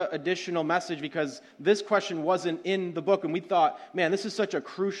additional message because this question wasn't in the book, and we thought, man, this is such a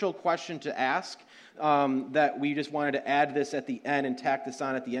crucial question to ask that we just wanted to add this at the end and tack this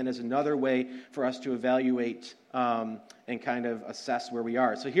on at the end as another way for us to evaluate and kind of assess where we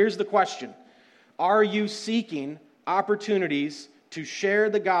are. So here's the question. Are you seeking opportunities to share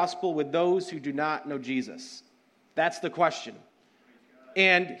the gospel with those who do not know Jesus? That's the question.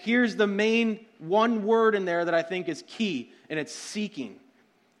 And here's the main one word in there that I think is key, and it's seeking.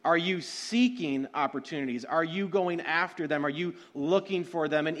 Are you seeking opportunities? Are you going after them? Are you looking for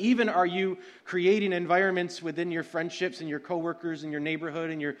them? And even are you creating environments within your friendships and your coworkers and your neighborhood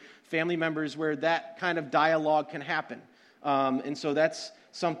and your family members where that kind of dialogue can happen? And so that's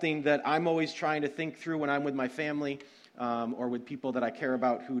something that I'm always trying to think through when I'm with my family or with people that I care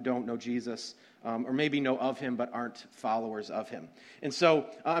about who don't know Jesus or maybe know of him but aren't followers of him. And so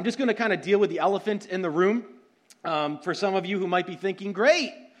I'm just going to kind of deal with the elephant in the room. For some of you who might be thinking,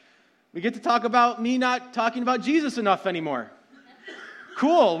 great, we get to talk about me not talking about Jesus enough anymore.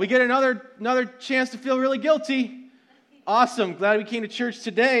 Cool, we get another chance to feel really guilty. Awesome, glad we came to church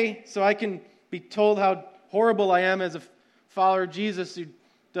today so I can be told how horrible I am as a follower of Jesus who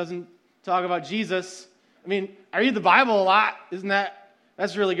doesn't talk about Jesus. I mean, I read the Bible a lot.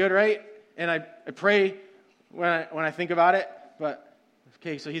 That's really good, right? And I pray when I think about it. But,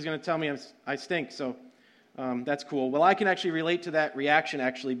 okay, so he's going to tell me I stink, so that's cool. Well, I can actually relate to that reaction,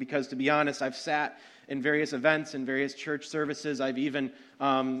 actually, because to be honest, I've sat in various events and various church services. I've even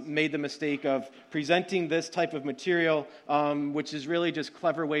made the mistake of presenting this type of material, which is really just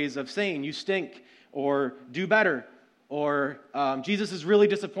clever ways of saying you stink or do better or Jesus is really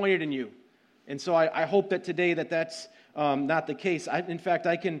disappointed in you. And so I hope that today that's not the case. In fact,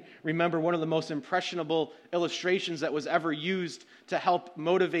 I can remember one of the most impressionable illustrations that was ever used to help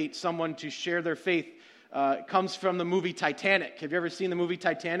motivate someone to share their faith. It comes from the movie Titanic. Have you ever seen the movie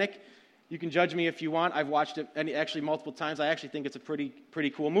Titanic? You can judge me if you want. I've watched it actually multiple times. I actually think it's a pretty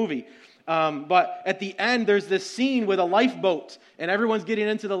cool movie. But at the end, there's this scene with a lifeboat, and everyone's getting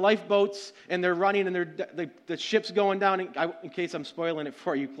into the lifeboats, and they're running, and the ship's going down. In case I'm spoiling it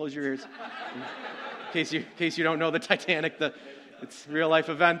for you, close your ears. In case you don't know the Titanic, it's real life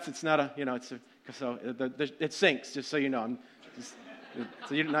events. It's not it sinks. Just so you know.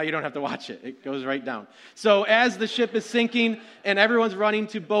 Now you don't have to watch it. It goes right down. So as the ship is sinking and everyone's running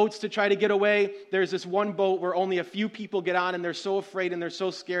to boats to try to get away, there's this one boat where only a few people get on, and they're so afraid and they're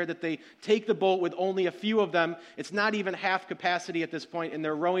so scared that they take the boat with only a few of them. It's not even half capacity at this point, and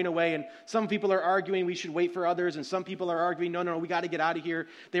they're rowing away, and some people are arguing we should wait for others, and some people are arguing, no, we got to get out of here.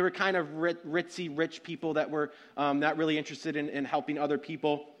 They were kind of ritzy, rich people that were not really interested in helping other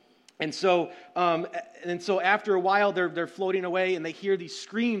people. And so after a while, they're floating away, and they hear these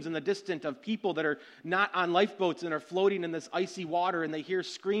screams in the distance of people that are not on lifeboats and are floating in this icy water, and they hear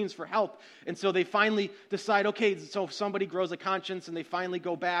screams for help. And so they finally decide, okay, so somebody grows a conscience, and they finally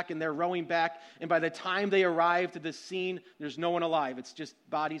go back, and they're rowing back. And by the time they arrive to this scene, there's no one alive. It's just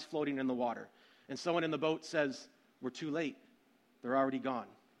bodies floating in the water. And someone in the boat says, we're too late. They're already gone.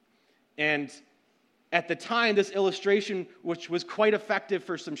 And at the time, this illustration, which was quite effective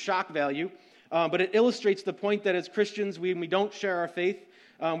for some shock value, but it illustrates the point that as Christians, when we don't share our faith,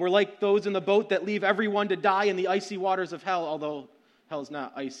 we're like those in the boat that leave everyone to die in the icy waters of hell, although hell's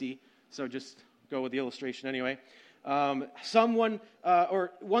not icy, so just go with the illustration anyway. Once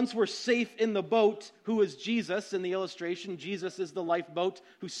we're safe in the boat, who is Jesus in the illustration? Jesus is the lifeboat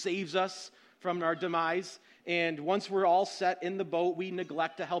who saves us from our demise. And once we're all set in the boat, we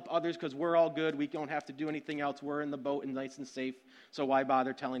neglect to help others because we're all good. We don't have to do anything else. We're in the boat and nice and safe, so why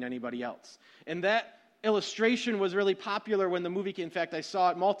bother telling anybody else? And that illustration was really popular when the movie came. In fact, I saw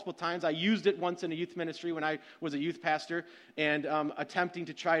it multiple times. I used it once in a youth ministry when I was a youth pastor and attempting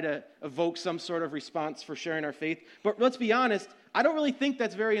to try to evoke some sort of response for sharing our faith. But let's be honest, I don't really think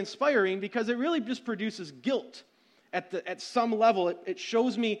that's very inspiring because it really just produces guilt at some level. It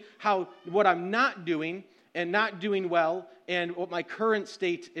shows me what I'm not doing and not doing well, and what my current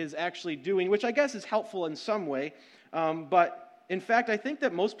state is actually doing, which I guess is helpful in some way. But in fact, I think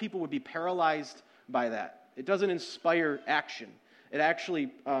that most people would be paralyzed by that. It doesn't inspire action. It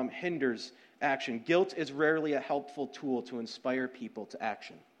actually hinders action. Guilt is rarely a helpful tool to inspire people to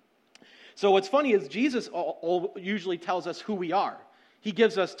action. So what's funny is Jesus usually tells us who we are. He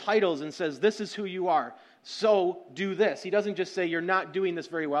gives us titles and says, this is who you are. So do this. He doesn't just say you're not doing this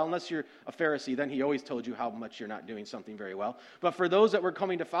very well, unless you're a Pharisee. Then he always told you how much you're not doing something very well. But for those that were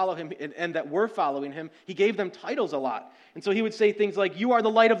coming to follow him and that were following him, he gave them titles a lot. And so he would say things like, you are the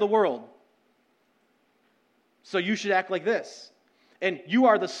light of the world, so you should act like this. And you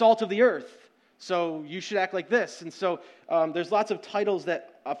are the salt of the earth, So you should act like this. And so there's lots of titles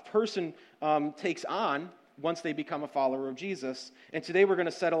that a person takes on once they become a follower of Jesus. And today we're going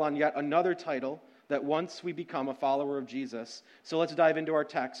to settle on yet another title that once we become a follower of Jesus. So let's dive into our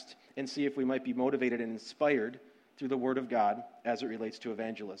text and see if we might be motivated and inspired through the Word of God as it relates to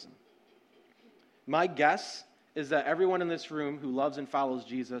evangelism. My guess is that everyone in this room who loves and follows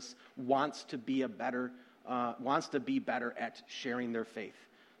Jesus wants to be better at sharing their faith.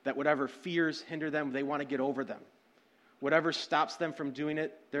 That whatever fears hinder them, they want to get over them. Whatever stops them from doing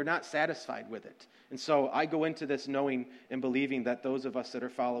it, they're not satisfied with it. And so I go into this knowing and believing that those of us that are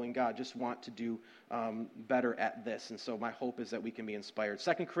following God just want to do better at this. And so my hope is that we can be inspired.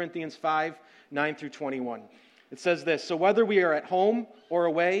 2 Corinthians 5, 9 through 21. It says this, "So whether we are at home or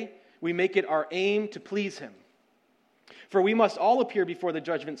away, we make it our aim to please him. For we must all appear before the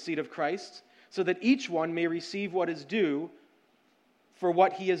judgment seat of Christ, so that each one may receive what is due for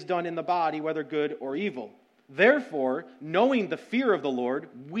what he has done in the body, whether good or evil. Therefore, knowing the fear of the Lord,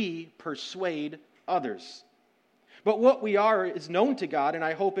 we persuade others. But what we are is known to God, and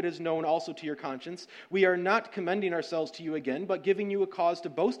I hope it is known also to your conscience. We are not commending ourselves to you again, but giving you a cause to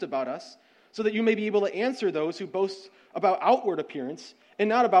boast about us, so that you may be able to answer those who boast about outward appearance and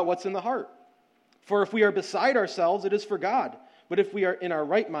not about what's in the heart. For if we are beside ourselves, it is for God. But if we are in our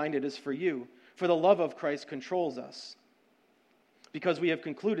right mind, it is for you. For the love of Christ controls us. Because we have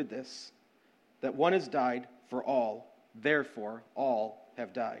concluded this, that one has died for all, therefore all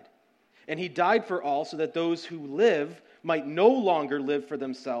have died. And he died for all, so that those who live might no longer live for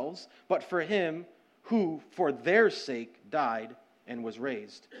themselves, but for him who for their sake died and was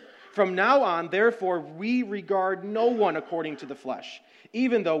raised. From now on, therefore, we regard no one according to the flesh.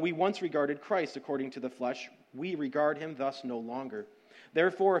 Even though we once regarded Christ according to the flesh, we regard him thus no longer.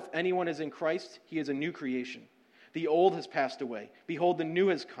 Therefore, if anyone is in Christ, he is a new creation. The old has passed away. Behold, the new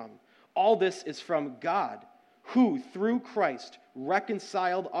has come. All this is from God, who through Christ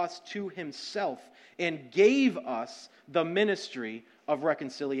reconciled us to himself and gave us the ministry of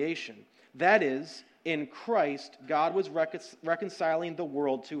reconciliation. That is, in Christ, God was reconciling the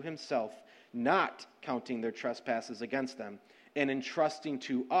world to himself, not counting their trespasses against them, and entrusting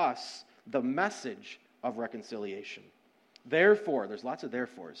to us the message of reconciliation. Therefore, there's lots of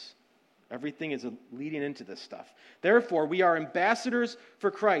therefores. Everything is leading into this stuff. Therefore, we are ambassadors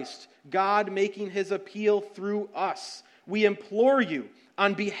for Christ, God making his appeal through us. We implore you,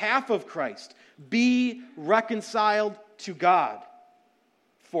 on behalf of Christ, be reconciled to God.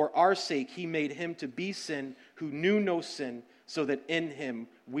 For our sake, he made him to be sin who knew no sin, so that in him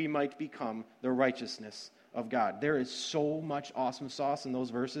we might become the righteousness of God. There is so much awesome sauce in those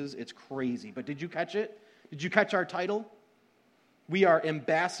verses. It's crazy. But did you catch it? Did you catch our title? We are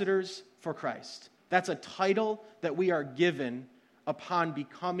ambassadors for Christ. That's a title that we are given upon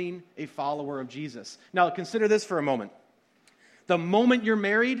becoming a follower of Jesus. Now, consider this for a moment. The moment you're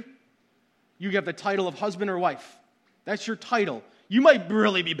married, you get the title of husband or wife. That's your title. You might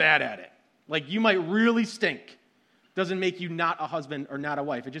really be bad at it. Like, you might really stink. Doesn't make you not a husband or not a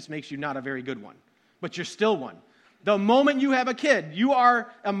wife. It just makes you not a very good one. But you're still one. The moment you have a kid, you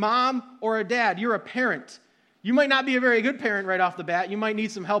are a mom or a dad. You're a parent. You might not be a very good parent right off the bat. You might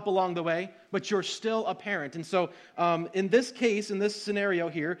need some help along the way, but you're still a parent. And so in this case, in this scenario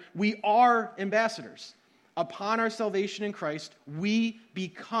here, we are ambassadors. Upon our salvation in Christ, we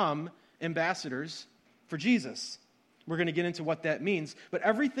become ambassadors for Jesus. We're going to get into what that means. But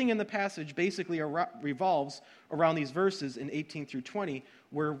everything in the passage basically revolves around these verses in 18 through 20,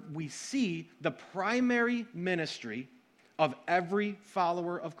 where we see the primary ministry of every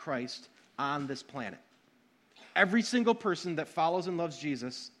follower of Christ on this planet. Every single person that follows and loves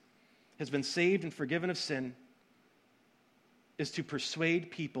Jesus has been saved and forgiven of sin is to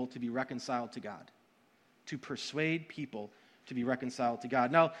persuade people to be reconciled to God. To persuade people to be reconciled to God.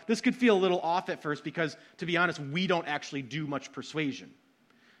 Now, this could feel a little off at first because, to be honest, we don't actually do much persuasion.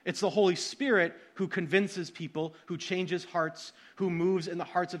 It's the Holy Spirit who convinces people, who changes hearts, who moves in the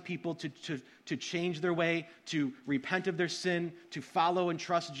hearts of people to change their way, to repent of their sin, to follow and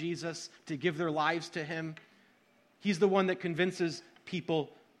trust Jesus, to give their lives to him. He's the one that convinces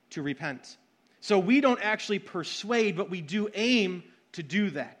people to repent. So we don't actually persuade, but we do aim to do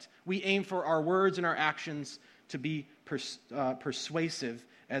that. We aim for our words and our actions to be persuasive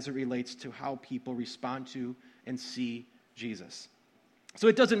as it relates to how people respond to and see Jesus. So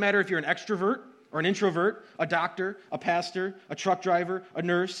it doesn't matter if you're an extrovert or an introvert, a doctor, a pastor, a truck driver, a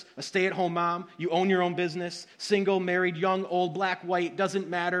nurse, a stay-at-home mom, you own your own business, single, married, young, old, black, white, doesn't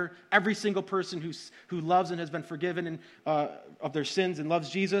matter. Every single person who loves and has been forgiven of their sins and loves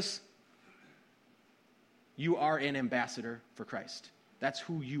Jesus, you are an ambassador for Christ. That's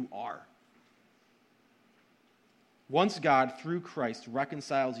who you are. Once God, through Christ,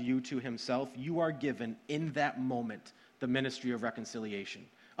 reconciles you to himself, you are given in that moment the ministry of reconciliation.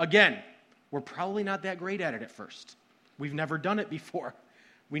 Again, we're probably not that great at it at first. We've never done it before.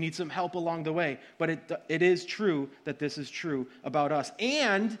 We need some help along the way. But it is true that this is true about us.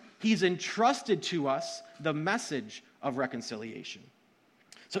 And he's entrusted to us the message of reconciliation.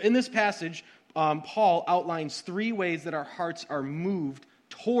 So in this passage, Paul outlines 3 ways that our hearts are moved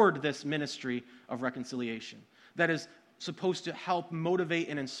toward this ministry of reconciliation that is supposed to help motivate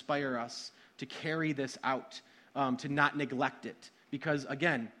and inspire us to carry this out, to not neglect it. Because,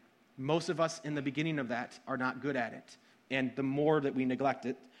 again, most of us in the beginning of that are not good at it. And the more that we neglect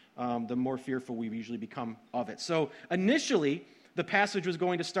it, the more fearful we usually become of it. So initially, the passage was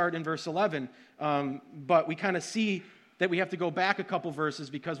going to start in verse 11, but we kind of see that we have to go back a couple verses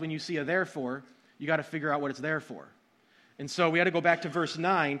because when you see a therefore, you got to figure out what it's there for. And so we had to go back to verse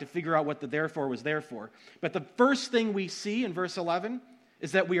 9 to figure out what the therefore was there for. But the first thing we see in verse 11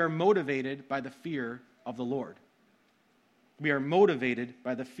 is that we are motivated by the fear of the Lord. We are motivated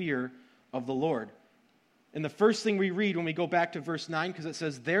by the fear of the Lord. And the first thing we read when we go back to verse 9, because it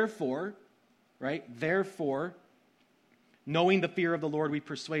says, therefore, right? Therefore, knowing the fear of the Lord, we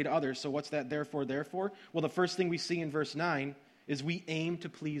persuade others. So what's that therefore? Well, the first thing we see in verse 9 is we aim to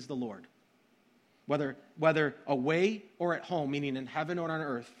please the Lord. Whether away or at home, meaning in heaven or on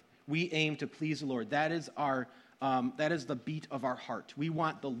earth, we aim to please the Lord. That is the beat of our heart. We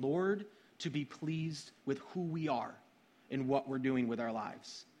want the Lord to be pleased with who we are and what we're doing with our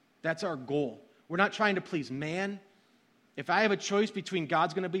lives. That's our goal. We're not trying to please man. If I have a choice between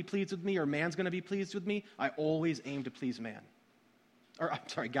God's going to be pleased with me or man's going to be pleased with me, I always aim to please man.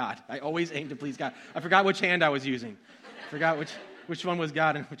 God. I always aim to please God. I forgot which hand I was using. I forgot which one was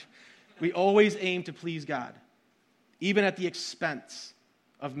God and which. We always aim to please God, even at the expense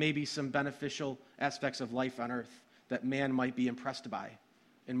of maybe some beneficial aspects of life on earth that man might be impressed by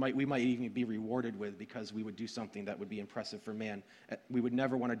and we might even be rewarded with because we would do something that would be impressive for man. We would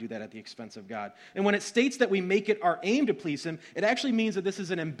never want to do that at the expense of God. And when it states that we make it our aim to please him, it actually means that this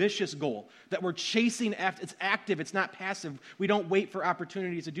is an ambitious goal, that we're chasing after. It's active, it's not passive. We don't wait for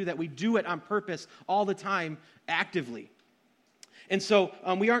opportunities to do that. We do it on purpose all the time, actively. And so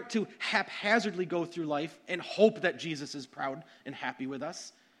we aren't to haphazardly go through life and hope that Jesus is proud and happy with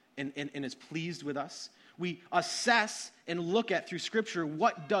us and is pleased with us. We assess and look at through Scripture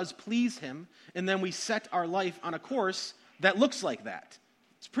what does please him, and then we set our life on a course that looks like that.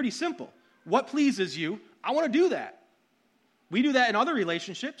 It's pretty simple. What pleases you? I want to do that. We do that in other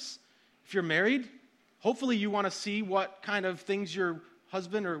relationships. If you're married, hopefully you want to see what kind of things your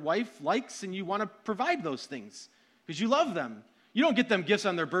husband or wife likes, and you want to provide those things because you love them. You don't get them gifts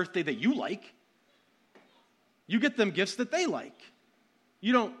on their birthday that you like. You get them gifts that they like.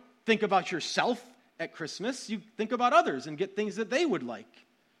 You don't think about yourself at Christmas. You think about others and get things that they would like.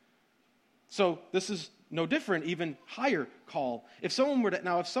 So this is no different, even higher call. If someone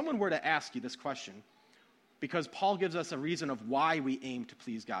were to ask you this question, because Paul gives us a reason of why we aim to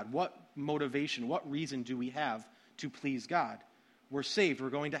please God, what motivation, what reason do we have to please God? We're saved. We're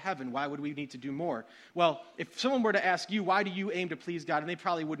going to heaven. Why would we need to do more? Well, if someone were to ask you, why do you aim to please God? And they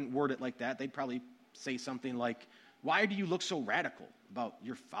probably wouldn't word it like that. They'd probably say something like, why do you look so radical about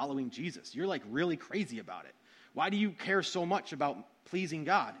your following Jesus? You're like really crazy about it. Why do you care so much about pleasing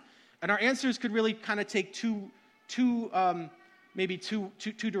God? And our answers could really kind of take two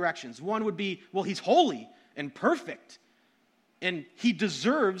directions. One would be, well, he's holy and perfect, and he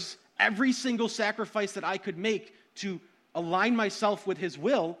deserves every single sacrifice that I could make to align myself with his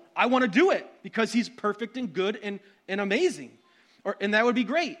will. I want to do it because he's perfect and good and amazing. And that would be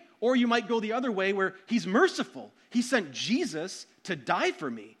great. Or you might go the other way where he's merciful. He sent Jesus to die for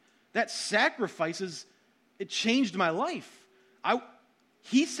me. That sacrifices, it changed my life.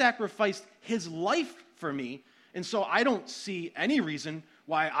 He sacrificed his life for me, and so I don't see any reason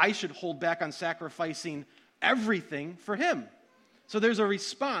why I should hold back on sacrificing everything for him. So there's a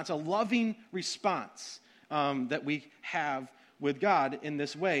response, a loving response that we have with God in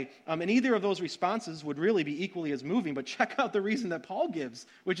this way. And either of those responses would really be equally as moving, but check out the reason that Paul gives,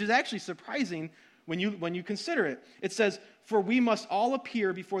 which is actually surprising when you consider it. It says, "For we must all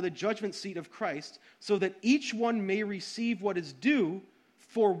appear before the judgment seat of Christ, so that each one may receive what is due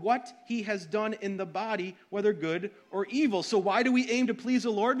for what he has done in the body, whether good or evil." So why do we aim to please the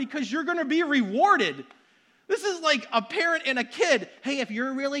Lord? Because you're going to be rewarded. This is like a parent and a kid. Hey, if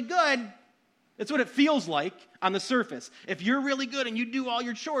you're really good, that's what it feels like on the surface. If you're really good and you do all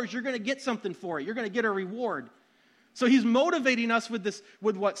your chores, you're going to get something for it. You're going to get a reward. So he's motivating us with this,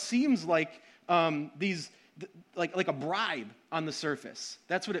 with what seems like like a bribe on the surface.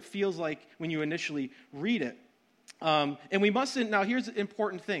 That's what it feels like when you initially read it. And we mustn't, now here's an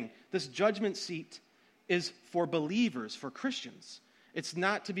important thing. This judgment seat is for believers, for Christians. It's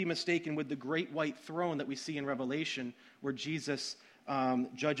not to be mistaken with the great white throne that we see in Revelation where Jesus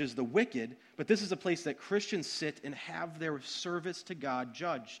judges the wicked, but this is a place that Christians sit and have their service to God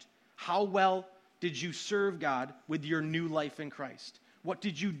judged. How well did you serve God with your new life in Christ? What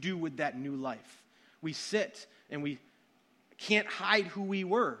did you do with that new life? We sit and we can't hide who we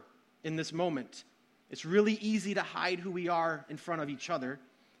were in this moment. It's really easy to hide who we are in front of each other.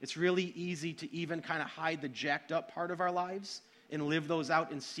 It's really easy to even kind of hide the jacked up part of our lives and live those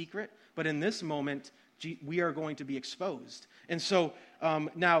out in secret. But in this moment, we are going to be exposed. And so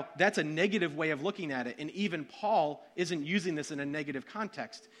now that's a negative way of looking at it. And even Paul isn't using this in a negative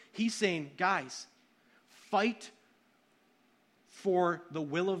context. He's saying, guys, fight for the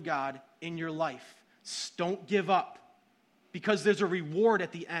will of God in your life. Don't give up because there's a reward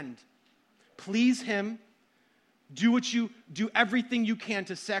at the end. Please him. Do everything you can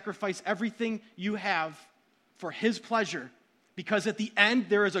to sacrifice everything you have for his pleasure, because at the end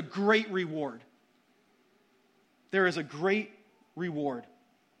there is a great reward. There is a great reward.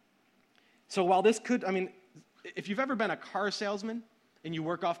 So while this could, if you've ever been a car salesman and you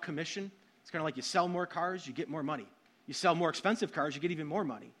work off commission, it's kind of like you sell more cars, you get more money. You sell more expensive cars, you get even more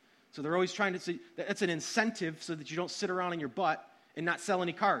money. So they're always trying to say that's an incentive so that you don't sit around on your butt and not sell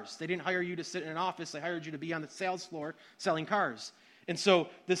any cars. They didn't hire you to sit in an office. They hired you to be on the sales floor selling cars. And so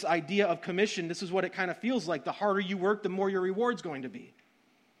this idea of commission, this is what it kind of feels like. The harder you work, the more your reward's going to be.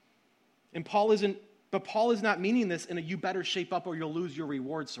 And Paul is not meaning this in a you better shape up or you'll lose your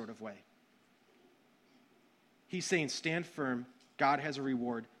reward sort of way. He's saying stand firm. God has a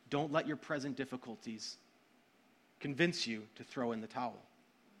reward. Don't let your present difficulties convince you to throw in the towel.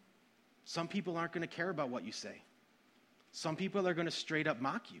 Some people aren't going to care about what you say. Some people are going to straight up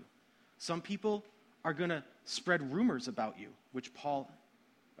mock you. Some people are going to spread rumors about you, which Paul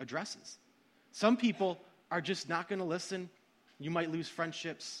addresses. Some people are just not going to listen. You might lose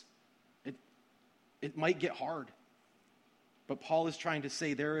friendships. It might get hard. But Paul is trying to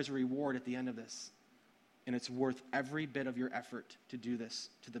say there is a reward at the end of this. And it's worth every bit of your effort to do this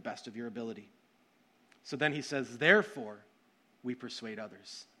to the best of your ability. So then he says, therefore, we persuade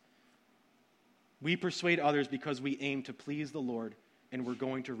others. We persuade others because we aim to please the Lord, and we're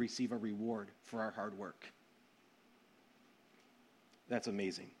going to receive a reward for our hard work. That's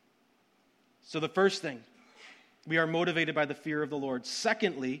amazing. So the first thing, we are motivated by the fear of the Lord.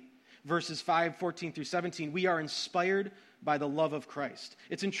 Secondly, verses 5:14 through 17, we are inspired by the love of Christ.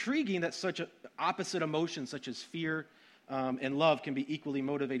 It's intriguing that such opposite emotions such as fear and love can be equally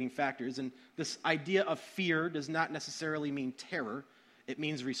motivating factors. And this idea of fear does not necessarily mean terror. It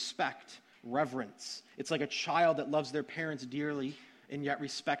means respect, reverence. It's like a child that loves their parents dearly and yet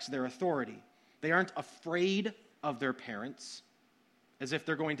respects their authority. They aren't afraid of their parents as if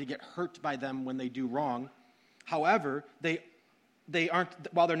they're going to get hurt by them when they do wrong. However, they aren't,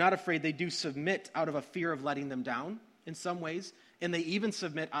 while they're not afraid, they do submit out of a fear of letting them down in some ways, and they even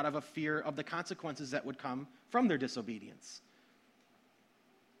submit out of a fear of the consequences that would come from their disobedience.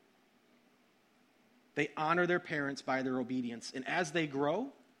 They honor their parents by their obedience, and as they grow,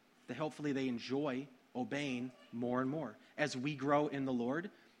 hopefully they enjoy obeying more and more. As we grow in the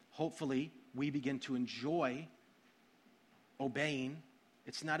Lord, hopefully we begin to enjoy obeying.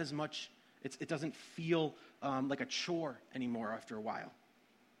 It's not as much, it doesn't feel like a chore anymore after a while,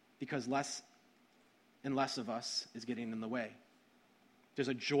 because less and less of us is getting in the way. There's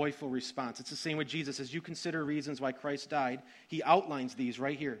a joyful response. It's the same with Jesus. As you consider reasons why Christ died, he outlines these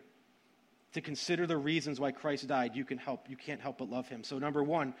right here. To consider the reasons why Christ died, you can't help but love him. So number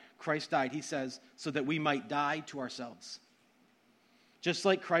one, Christ died, he says, so that we might die to ourselves. Just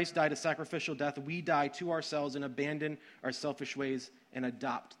like Christ died a sacrificial death, we die to ourselves and abandon our selfish ways and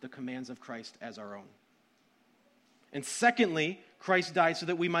adopt the commands of Christ as our own. And secondly, Christ died so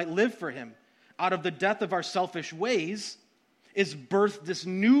that we might live for him. Out of the death of our selfish ways is birthed this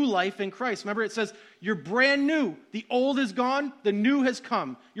new life in Christ. Remember, it says, you're brand new. The old is gone, the new has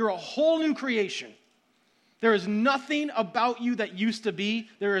come. You're a whole new creation. There is nothing about you that used to be.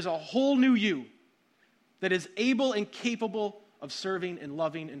 There is a whole new you that is able and capable of serving and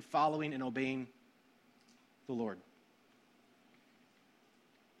loving and following and obeying the Lord.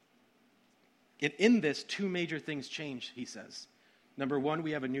 And in this, two major things change, he says. Number one,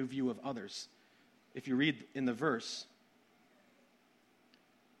 we have a new view of others. If you read in the verse,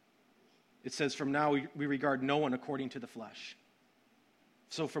 it says, from now we regard no one according to the flesh.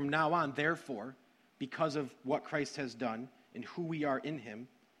 So from now on, therefore, because of what Christ has done and who we are in him,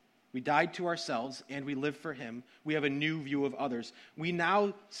 We died to ourselves and we live for him. We have a new view of others. We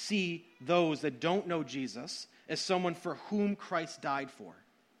now see those that don't know Jesus as someone for whom Christ died for.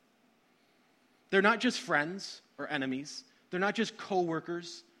 They're not just friends or enemies. They're not just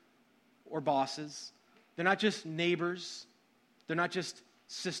co-workers or bosses. They're not just neighbors. They're not just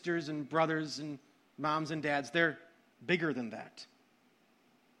sisters and brothers and moms and dads. They're bigger than that.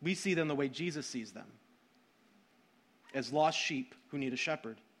 We see them the way Jesus sees them, as lost sheep who need a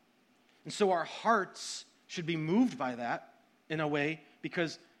shepherd. And so our hearts should be moved by that in a way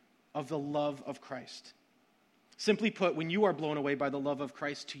because of the love of Christ. Simply put, when you are blown away by the love of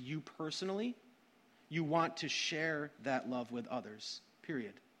Christ to you personally, you want to share that love with others,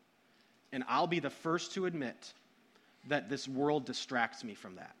 period. And I'll be the first to admit that this world distracts me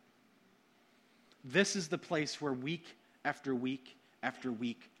from that. This is the place where week after week after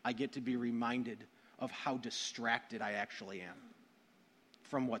week, I get to be reminded of how distracted I actually am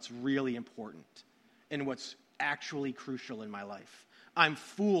from what's really important and what's actually crucial in my life. I'm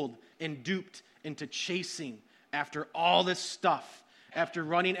fooled and duped into chasing after all this stuff, after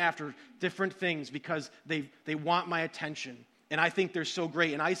running after different things because they want my attention. And I think they're so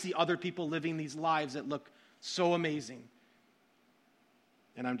great. And I see other people living these lives that look so amazing.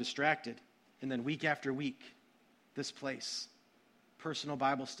 And I'm distracted. And then week after week, this place, personal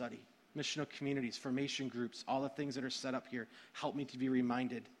Bible study, missional communities, formation groups, all the things that are set up here help me to be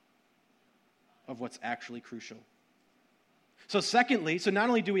reminded of what's actually crucial. So secondly, not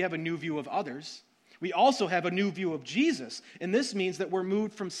only do we have a new view of others, we also have a new view of Jesus. And this means that we're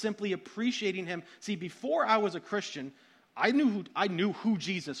moved from simply appreciating him. See, before I was a Christian, I knew who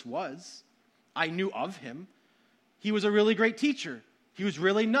Jesus was. I knew of him. He was a really great teacher. He was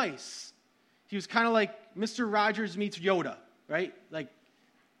really nice. He was kind of like Mr. Rogers meets Yoda, right? Like,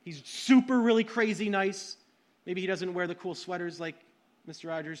 he's super, really crazy nice. Maybe he doesn't wear the cool sweaters like Mr.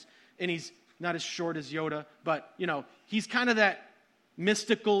 Rogers, and he's not as short as Yoda, but, he's kind of that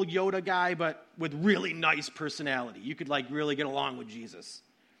mystical Yoda guy, but with really nice personality. You could, really get along with Jesus.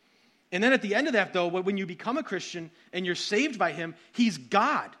 And then at the end of that, though, when you become a Christian and you're saved by him, he's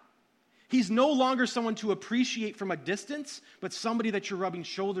God. He's no longer someone to appreciate from a distance, but somebody that you're rubbing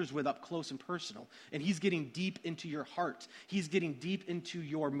shoulders with up close and personal. And he's getting deep into your heart. He's getting deep into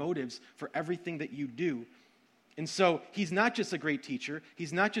your motives for everything that you do. And so he's not just a great teacher.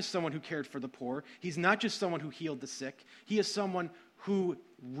 He's not just someone who cared for the poor. He's not just someone who healed the sick. He is someone who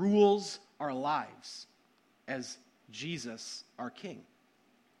rules our lives as Jesus, our King.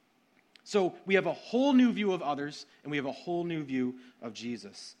 So we have a whole new view of others, and we have a whole new view of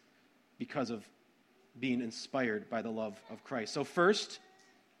Jesus because of being inspired by the love of Christ. So first,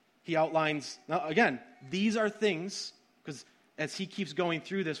 he outlines, now again, these are things, because as he keeps going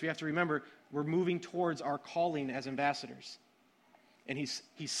through this, we have to remember we're moving towards our calling as ambassadors. And he's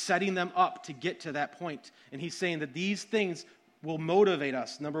setting them up to get to that point. And he's saying that these things will motivate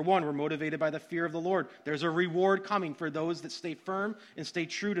us. Number one, we're motivated by the fear of the Lord. There's a reward coming for those that stay firm and stay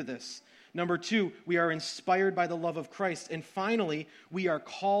true to this. Number two, we are inspired by the love of Christ. And finally, we are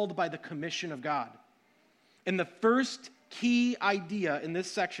called by the commission of God. And the first key idea in this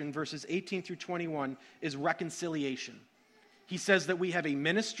section, verses 18 through 21, is reconciliation. He says that we have a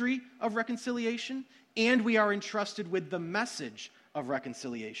ministry of reconciliation, and we are entrusted with the message of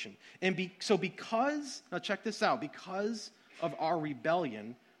reconciliation. And now check this out, because of our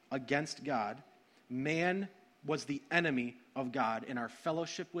rebellion against God, man was the enemy of God, and our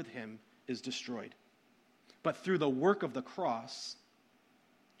fellowship with him is destroyed. But through the work of the cross,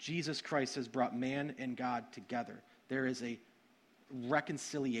 Jesus Christ has brought man and God together. There is a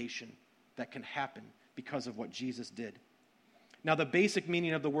reconciliation that can happen because of what Jesus did. Now, the basic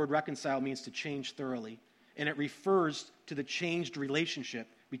meaning of the word reconcile means to change thoroughly, and it refers to the changed relationship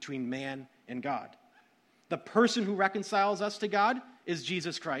between man and God. The person who reconciles us to God is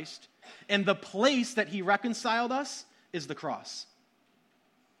Jesus Christ, and the place that he reconciled us is the cross.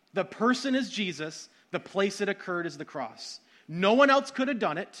 The person is Jesus, the place it occurred is the cross. No one else could have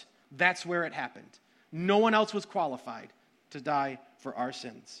done it. That's where it happened. No one else was qualified to die for our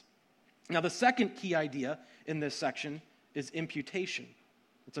sins. Now, the second key idea in this section is imputation.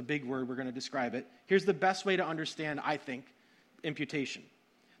 It's a big word. We're going to describe it. Here's the best way to understand, I think, imputation.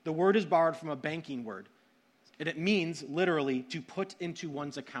 The word is borrowed from a banking word, and it means literally to put into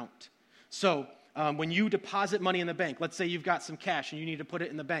one's account. So when you deposit money in the bank, let's say you've got some cash and you need to put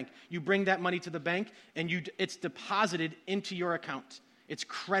it in the bank. You bring that money to the bank, and it's deposited into your account. It's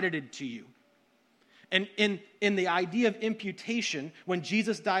credited to you. And in the idea of imputation, when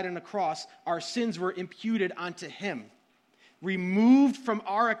Jesus died on the cross, our sins were imputed onto him, removed from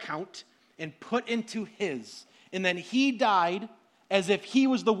our account and put into his. And then he died as if he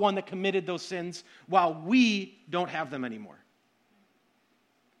was the one that committed those sins while we don't have them anymore.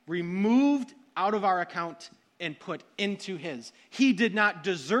 Removed out of our account and put into his. He did not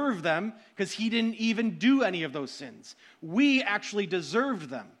deserve them because he didn't even do any of those sins. We actually deserved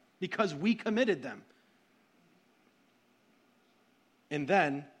them because we committed them. And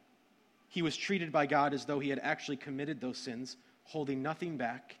then he was treated by God as though he had actually committed those sins, holding nothing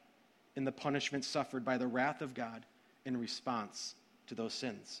back in the punishment suffered by the wrath of God in response to those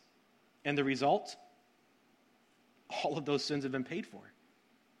sins. And the result? All of those sins have been paid for.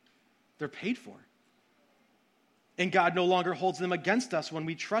 They're paid for. And God no longer holds them against us when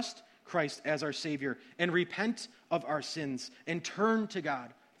we trust Christ as our Savior and repent of our sins and turn to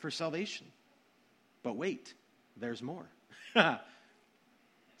God for salvation. But wait, there's more.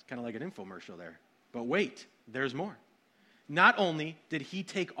 It's kind of like an infomercial there. But wait, there's more. Not only did he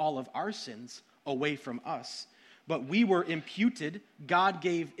take all of our sins away from us, but we were imputed, God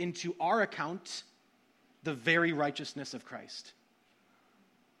gave into our account the very righteousness of Christ.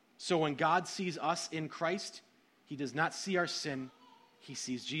 So when God sees us in Christ, he does not see our sin, he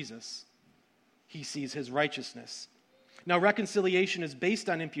sees Jesus. He sees his righteousness. Now, reconciliation is based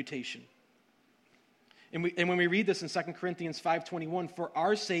on imputation. And when we read this in 2 Corinthians 5:21, for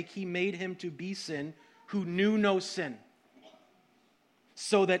our sake he made him to be sin who knew no sin,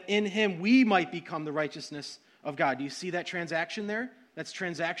 so that in him we might become the righteousness of God. Do you see that transaction there? That's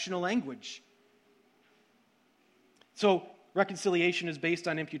transactional language. So reconciliation is based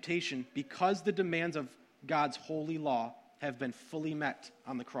on imputation because the demands of God's holy law have been fully met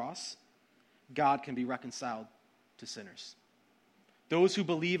on the cross. God can be reconciled to sinners. Those who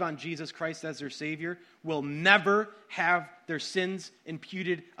believe on Jesus Christ as their Savior will never have their sins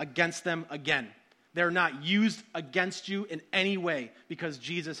imputed against them again. They're not used against you in any way because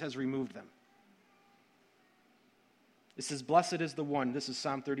Jesus has removed them. It says, blessed is the one, this is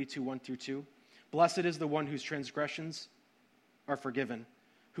Psalm 32, 1-2. Blessed is the one whose transgressions are forgiven,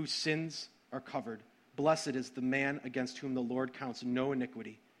 whose sins are covered. Blessed is the man against whom the Lord counts no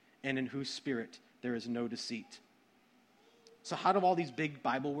iniquity, and in whose spirit there is no deceit. So how do all these big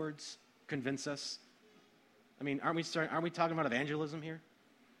Bible words convince us? I mean, aren't we talking about evangelism here?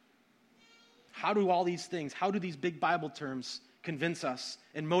 How do all these things, how do these big Bible terms convince us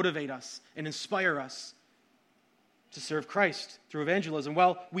and motivate us and inspire us to serve Christ through evangelism?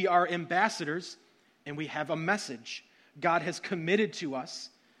 Well, we are ambassadors and we have a message. God has committed to us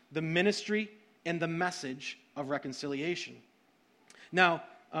the ministry and the message of reconciliation. Now,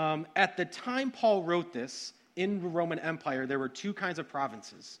 at the time Paul wrote this, in the Roman Empire, there were two kinds of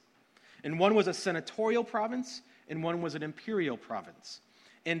provinces. And one was a senatorial province, and one was an imperial province.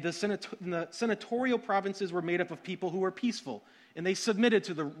 And the senatorial provinces were made up of people who were peaceful, and they submitted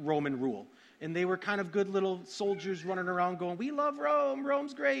to the Roman rule. And they were kind of good little soldiers running around going, we love Rome,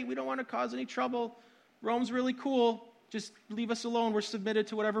 Rome's great, we don't want to cause any trouble, Rome's really cool, just leave us alone, we're submitted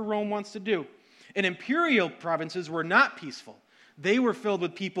to whatever Rome wants to do. And imperial provinces were not peaceful. They were filled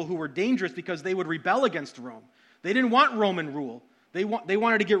with people who were dangerous because they would rebel against Rome. They didn't want Roman rule. They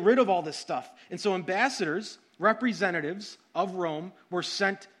wanted to get rid of all this stuff. And so ambassadors, representatives of Rome, were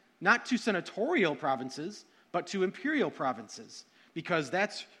sent not to senatorial provinces, but to imperial provinces, because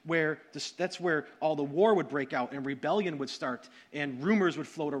that's where all the war would break out and rebellion would start and rumors would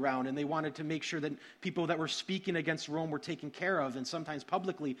float around, and they wanted to make sure that people that were speaking against Rome were taken care of, and sometimes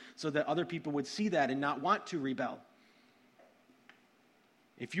publicly, so that other people would see that and not want to rebel.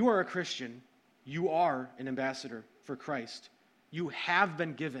 If you are a Christian, you are an ambassador for Christ. You have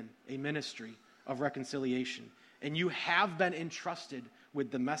been given a ministry of reconciliation, and you have been entrusted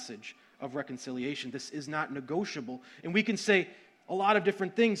with the message of reconciliation. This is not negotiable. And we can say a lot of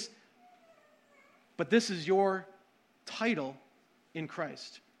different things, but this is your title in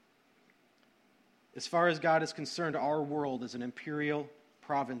Christ. As far as God is concerned, our world is an imperial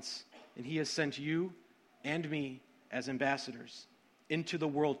province, and he has sent you and me as ambassadors into the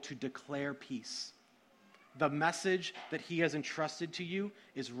world to declare peace. The message that he has entrusted to you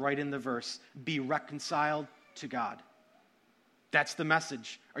is right in the verse. Be reconciled to God. That's the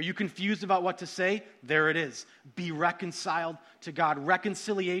message. Are you confused about what to say? There it is. Be reconciled to God.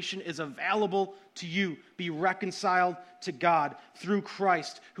 Reconciliation is available to you. Be reconciled to God through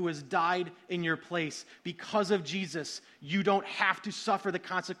Christ, who has died in your place. Because of Jesus, you don't have to suffer the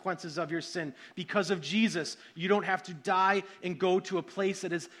consequences of your sin. Because of Jesus, you don't have to die and go to a place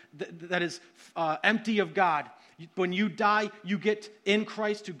that is empty of God. When you die, you get in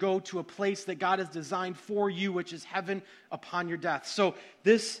Christ to go to a place that God has designed for you, which is heaven upon your death. So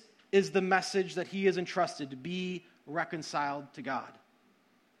this is the message that he has entrusted, to be reconciled to God.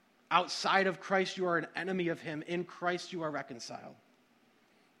 Outside of Christ, you are an enemy of him. In Christ, you are reconciled.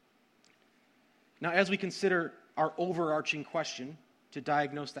 Now, as we consider our overarching question to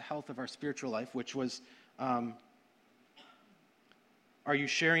diagnose the health of our spiritual life, which was, are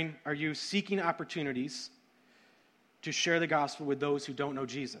you seeking opportunities to share the gospel with those who don't know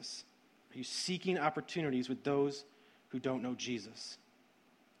Jesus? Are you seeking opportunities with those who don't know Jesus?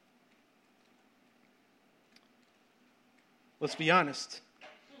 Let's be honest.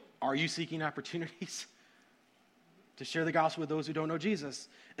 Are you seeking opportunities to share the gospel with those who don't know Jesus?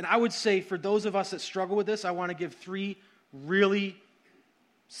 And I would say for those of us that struggle with this, I want to give 3 really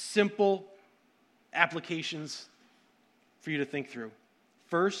simple applications for you to think through.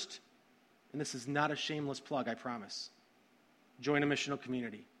 First, and this is not a shameless plug, I promise, join a missional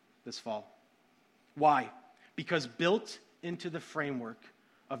community this fall. Why? Because built into the framework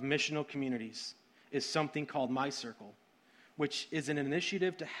of missional communities is something called My Circle, which is an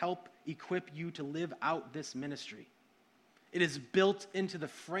initiative to help equip you to live out this ministry. It is built into the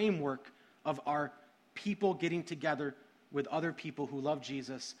framework of our people getting together with other people who love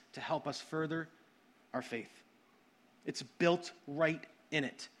Jesus to help us further our faith. It's built right in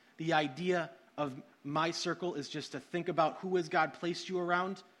it. The idea of My Circle is just to think about who has God placed you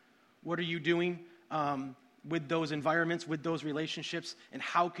around, what are you doing with those environments, with those relationships, and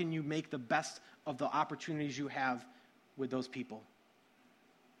how can you make the best of the opportunities you have with those people.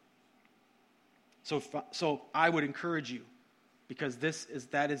 So I would encourage you, because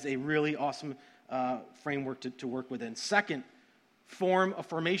that is a really awesome framework to work within. Second, form a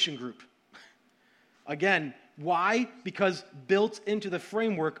formation group. Again, why? Because built into the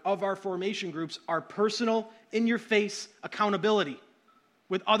framework of our formation groups are personal, in-your-face accountability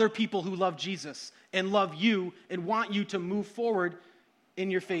with other people who love Jesus and love you and want you to move forward in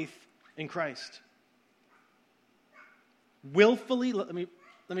your faith in Christ. Willfully, let me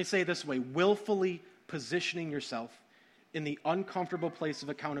say it this way, willfully positioning yourself in the uncomfortable place of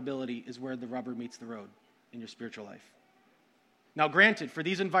accountability is where the rubber meets the road in your spiritual life. Now, granted, for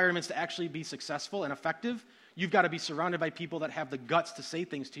these environments to actually be successful and effective, you've got to be surrounded by people that have the guts to say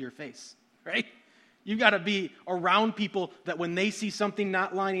things to your face, right? You've got to be around people that when they see something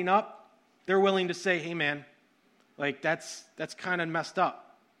not lining up, they're willing to say, hey, man, like that's kind of messed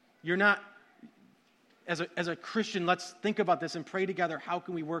up. You're not... As a Christian, let's think about this and pray together. How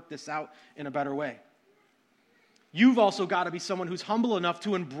can we work this out in a better way? You've also got to be someone who's humble enough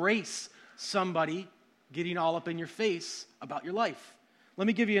to embrace somebody getting all up in your face about your life. Let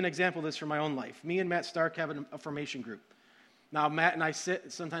me give you an example of this from my own life. Me and Matt Stark have a formation group. Now, Matt and I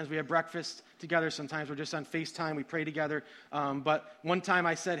sit. Sometimes we have breakfast together. Sometimes we're just on FaceTime. We pray together. But one time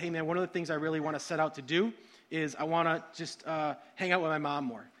I said, hey, man, one of the things I really want to set out to do is I want to just hang out with my mom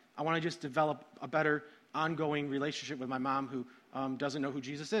more. I want to just develop a better ongoing relationship with my mom who doesn't know who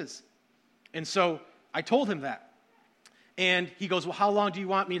Jesus is. And so I told him that. And he goes, well, how long do you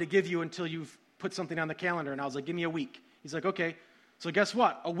want me to give you until you've put something on the calendar? And I was like, give me a week. He's like, okay. So guess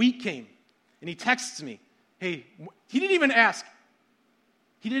what? A week came. And he texts me, hey, he didn't even ask.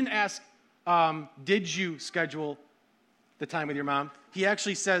 He didn't ask, did you schedule the time with your mom? He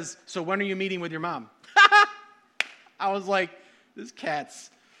actually says, so when are you meeting with your mom? I was like, this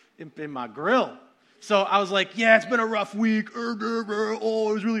cat's in my grill. So I was like, yeah, it's been a rough week.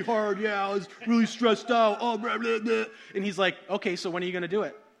 Oh, it was really hard. Yeah, I was really stressed out. Oh, blah, blah, blah. And he's like, okay, so when are you going to do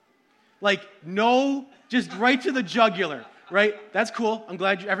it? Like, no, just right to the jugular, right? That's cool. I'm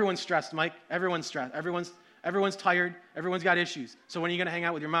glad everyone's stressed, Mike. Everyone's stressed. Everyone's tired. Everyone's got issues. So when are you going to hang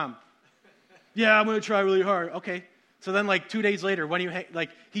out with your mom? Yeah, I'm going to try really hard. Okay. So then like 2 days later, when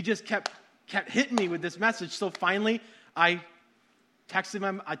he just kept hitting me with this message. So finally, I texted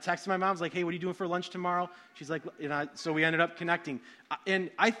my mom. I was like, hey, what are you doing for lunch tomorrow? She's like, so we ended up connecting. And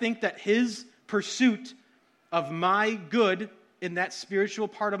I think that his pursuit of my good in that spiritual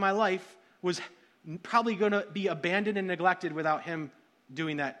part of my life was probably going to be abandoned and neglected without him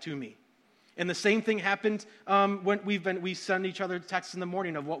doing that to me. And the same thing happened when we send each other texts in the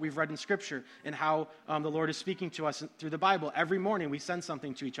morning of what we've read in Scripture and how the Lord is speaking to us through the Bible. Every morning we send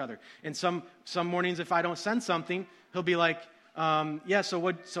something to each other. And some mornings if I don't send something, he'll be like,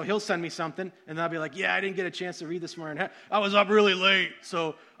 so he'll send me something, and then I'll be like, yeah, I didn't get a chance to read this morning. I was up really late,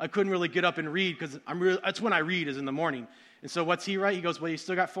 so I couldn't really get up and read because that's when I read is in the morning. And so what's he write? He goes, well, you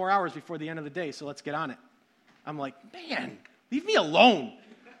still got 4 hours before the end of the day, so let's get on it. I'm like, man, leave me alone.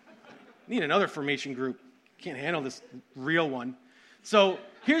 I need another formation group. Can't handle this real one. So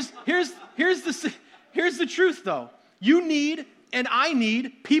here's the truth, though. You need, and I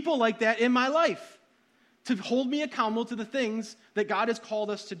need, people like that in my life to hold me accountable to the things that God has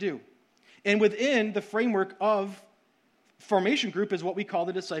called us to do. And within the framework of Formation group is what we call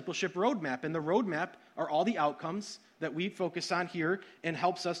the discipleship roadmap, and the roadmap are all the outcomes that we focus on here and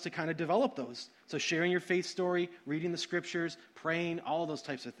helps us to kind of develop those. So sharing your faith story, reading the scriptures, praying, all those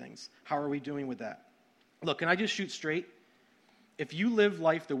types of things. How are we doing with that? Look, can I just shoot straight? If you live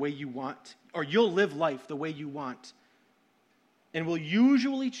life the way you want, or you'll live life the way you want, and will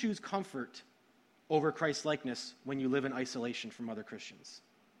usually choose comfort over Christ-likeness when you live in isolation from other Christians.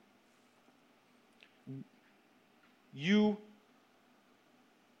 You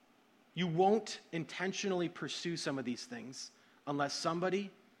won't intentionally pursue some of these things unless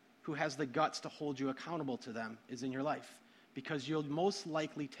somebody who has the guts to hold you accountable to them is in your life, because you'll most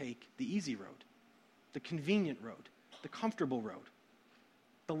likely take the easy road, the convenient road, the comfortable road,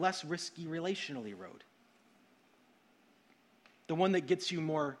 the less risky relationally road, the one that gets you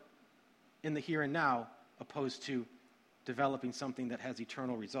more in the here and now opposed to developing something that has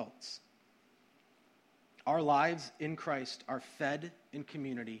eternal results. Our lives in Christ are fed in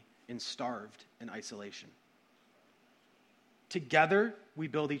community and starved in isolation. Together, we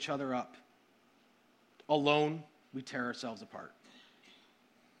build each other up. Alone, we tear ourselves apart.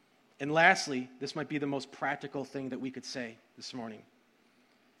 And lastly, this might be the most practical thing that we could say this morning.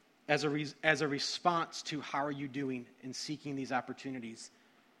 As a response to how are you doing in seeking these opportunities,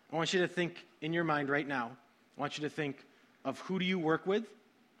 I want you to think in your mind right now, I want you to think of who do you work with,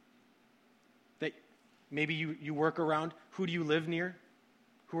 that maybe you work around, who do you live near,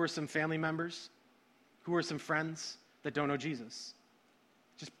 who are some family members, who are some friends that don't know Jesus.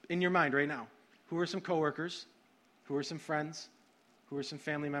 Just in your mind right now, who are some coworkers, who are some friends, who are some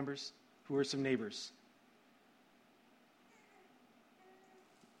family members, who are some neighbors.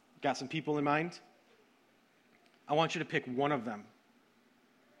 Got some people in mind? I want you to pick one of them,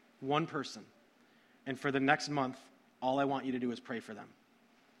 one person, and for the next month, all I want you to do is pray for them.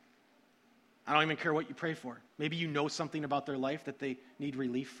 I don't even care what you pray for. Maybe you know something about their life that they need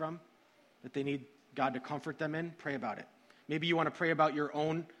relief from, that they need God to comfort them in. Pray about it. Maybe you want to pray about your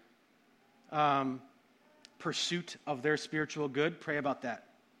own pursuit of their spiritual good. Pray about that.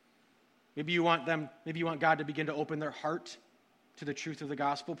 Maybe you want God to begin to open their heart to the truth of the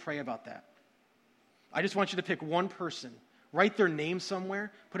gospel. Pray about that. I just want you to pick one person. Write their name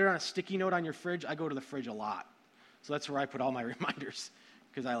somewhere. Put it on a sticky note on your fridge. I go to the fridge a lot. So that's where I put all my reminders,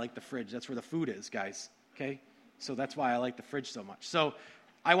 because I like the fridge. That's where the food is, guys. Okay? So that's why I like the fridge so much. So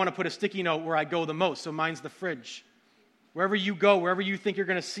I want to put a sticky note where I go the most. So mine's the fridge. Wherever you go, wherever you think you're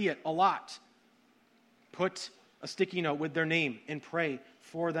going to see it a lot, put a sticky note with their name and pray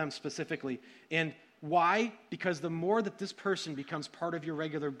for them specifically. And why? Because the more that this person becomes part of your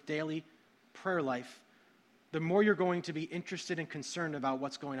regular daily prayer life, the more you're going to be interested and concerned about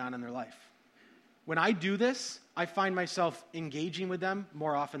what's going on in their life. When I do this, I find myself engaging with them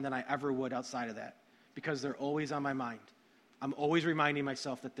more often than I ever would outside of that, because they're always on my mind. I'm always reminding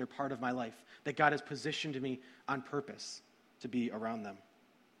myself that they're part of my life, that God has positioned me on purpose to be around them.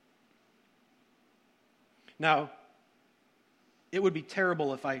 Now, it would be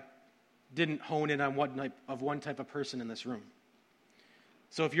terrible if I didn't hone in on one type of person in this room.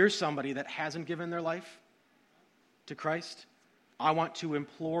 So if you're somebody that hasn't given their life to Christ, I want to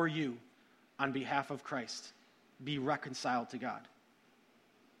implore you on behalf of Christ, be reconciled to God.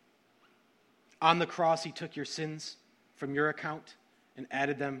 On the cross, he took your sins from your account and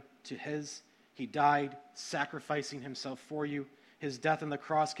added them to his. He died, sacrificing himself for you. His death on the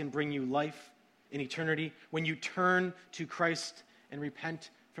cross can bring you life in eternity. When you turn to Christ and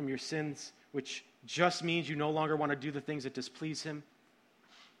repent from your sins, which just means you no longer want to do the things that displease him,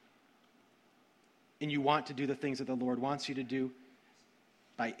 and you want to do the things that the Lord wants you to do,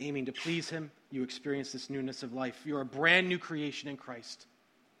 by aiming to please him, you experience this newness of life. You're a brand new creation in Christ,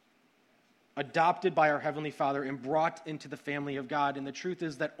 adopted by our Heavenly Father and brought into the family of God. And the truth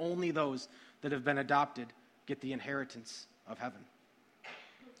is that only those that have been adopted get the inheritance of heaven.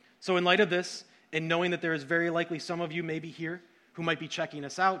 So in light of this, and knowing that there is very likely some of you maybe here who might be checking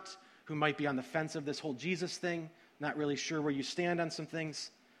us out, who might be on the fence of this whole Jesus thing, not really sure where you stand on some things,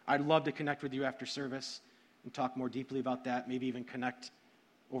 I'd love to connect with you after service and talk more deeply about that, maybe even connect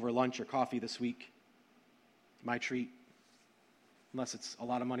over lunch or coffee this week. My treat. Unless it's a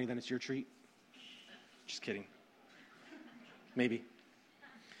lot of money, then it's your treat. Just kidding. Maybe.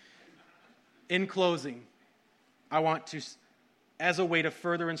 In closing, I want to, as a way to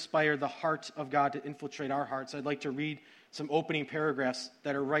further inspire the heart of God to infiltrate our hearts, I'd like to read some opening paragraphs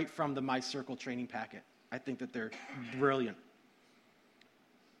that are right from the My Circle training packet. I think that they're brilliant.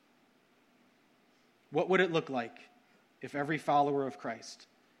 What would it look like if every follower of Christ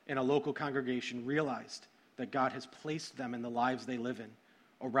in a local congregation realized that God has placed them in the lives they live in,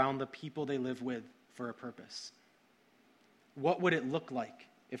 around the people they live with, for a purpose? What would it look like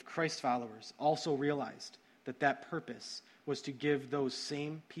if Christ followers also realized that that purpose was to give those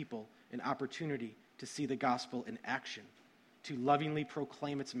same people an opportunity to see the gospel in action, to lovingly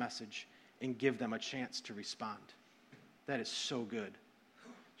proclaim its message, and give them a chance to respond? That is so good. Do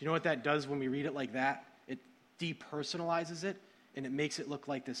you know what that does when we read it like that? It depersonalizes it, and it makes it look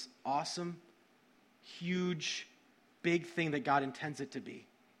like this awesome, huge, big thing that God intends it to be.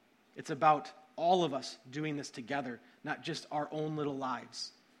 It's about all of us doing this together, not just our own little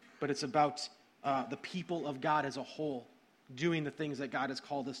lives, but it's about the people of God as a whole doing the things that God has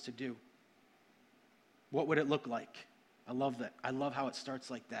called us to do. What would it look like? I love that. I love how it starts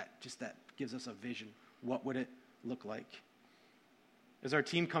like that. Just that gives us a vision. What would it look like? As our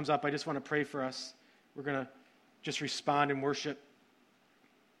team comes up, I just want to pray for us. We're going to just respond and worship.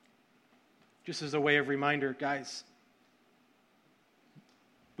 Just as a way of reminder, guys,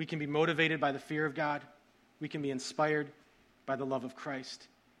 we can be motivated by the fear of God. We can be inspired by the love of Christ.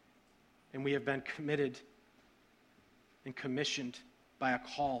 And we have been committed and commissioned by a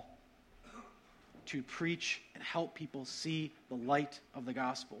call to preach and help people see the light of the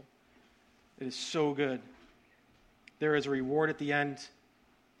gospel. It is so good. There is a reward at the end.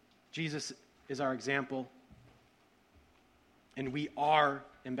 Jesus is our example. And we are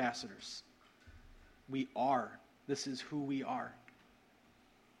ambassadors. We are. This is who we are.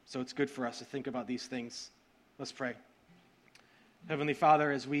 So it's good for us to think about these things. Let's pray. Heavenly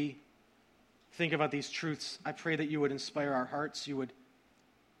Father, as we think about these truths, I pray that you would inspire our hearts. You would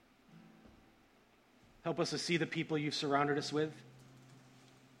help us to see the people you've surrounded us with.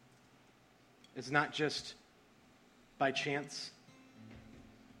 It's not just by chance.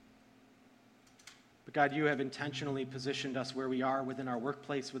 But God, you have intentionally positioned us where we are within our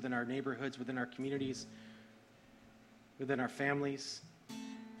workplace, within our neighborhoods, within our communities, within our families,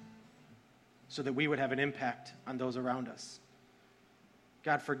 so that we would have an impact on those around us.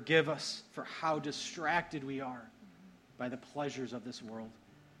 God, forgive us for how distracted we are by the pleasures of this world.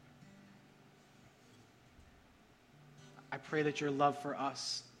 I pray that your love for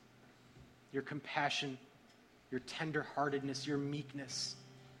us, your compassion, your tenderheartedness, your meekness,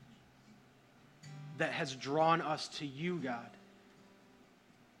 that has drawn us to you, God,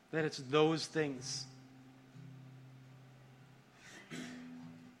 that it's those things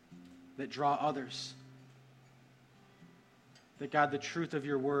that draw others. That, God, the truth of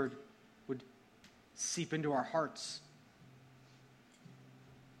your word would seep into our hearts.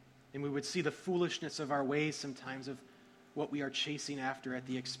 And we would see the foolishness of our ways sometimes, of what we are chasing after at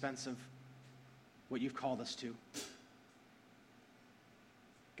the expense of what you've called us to.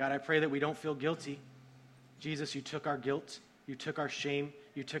 God, I pray that we don't feel guilty. Jesus, you took our guilt. You took our shame.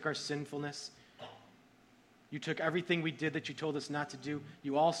 You took our sinfulness. You took everything we did that you told us not to do.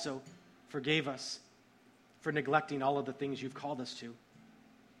 You also forgave us for neglecting all of the things you've called us to.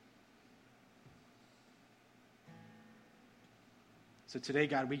 So today,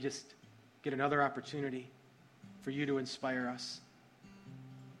 God, we just get another opportunity for you to inspire us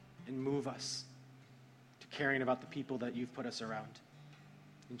and move us to caring about the people that you've put us around.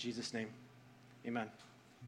 In Jesus' name, amen.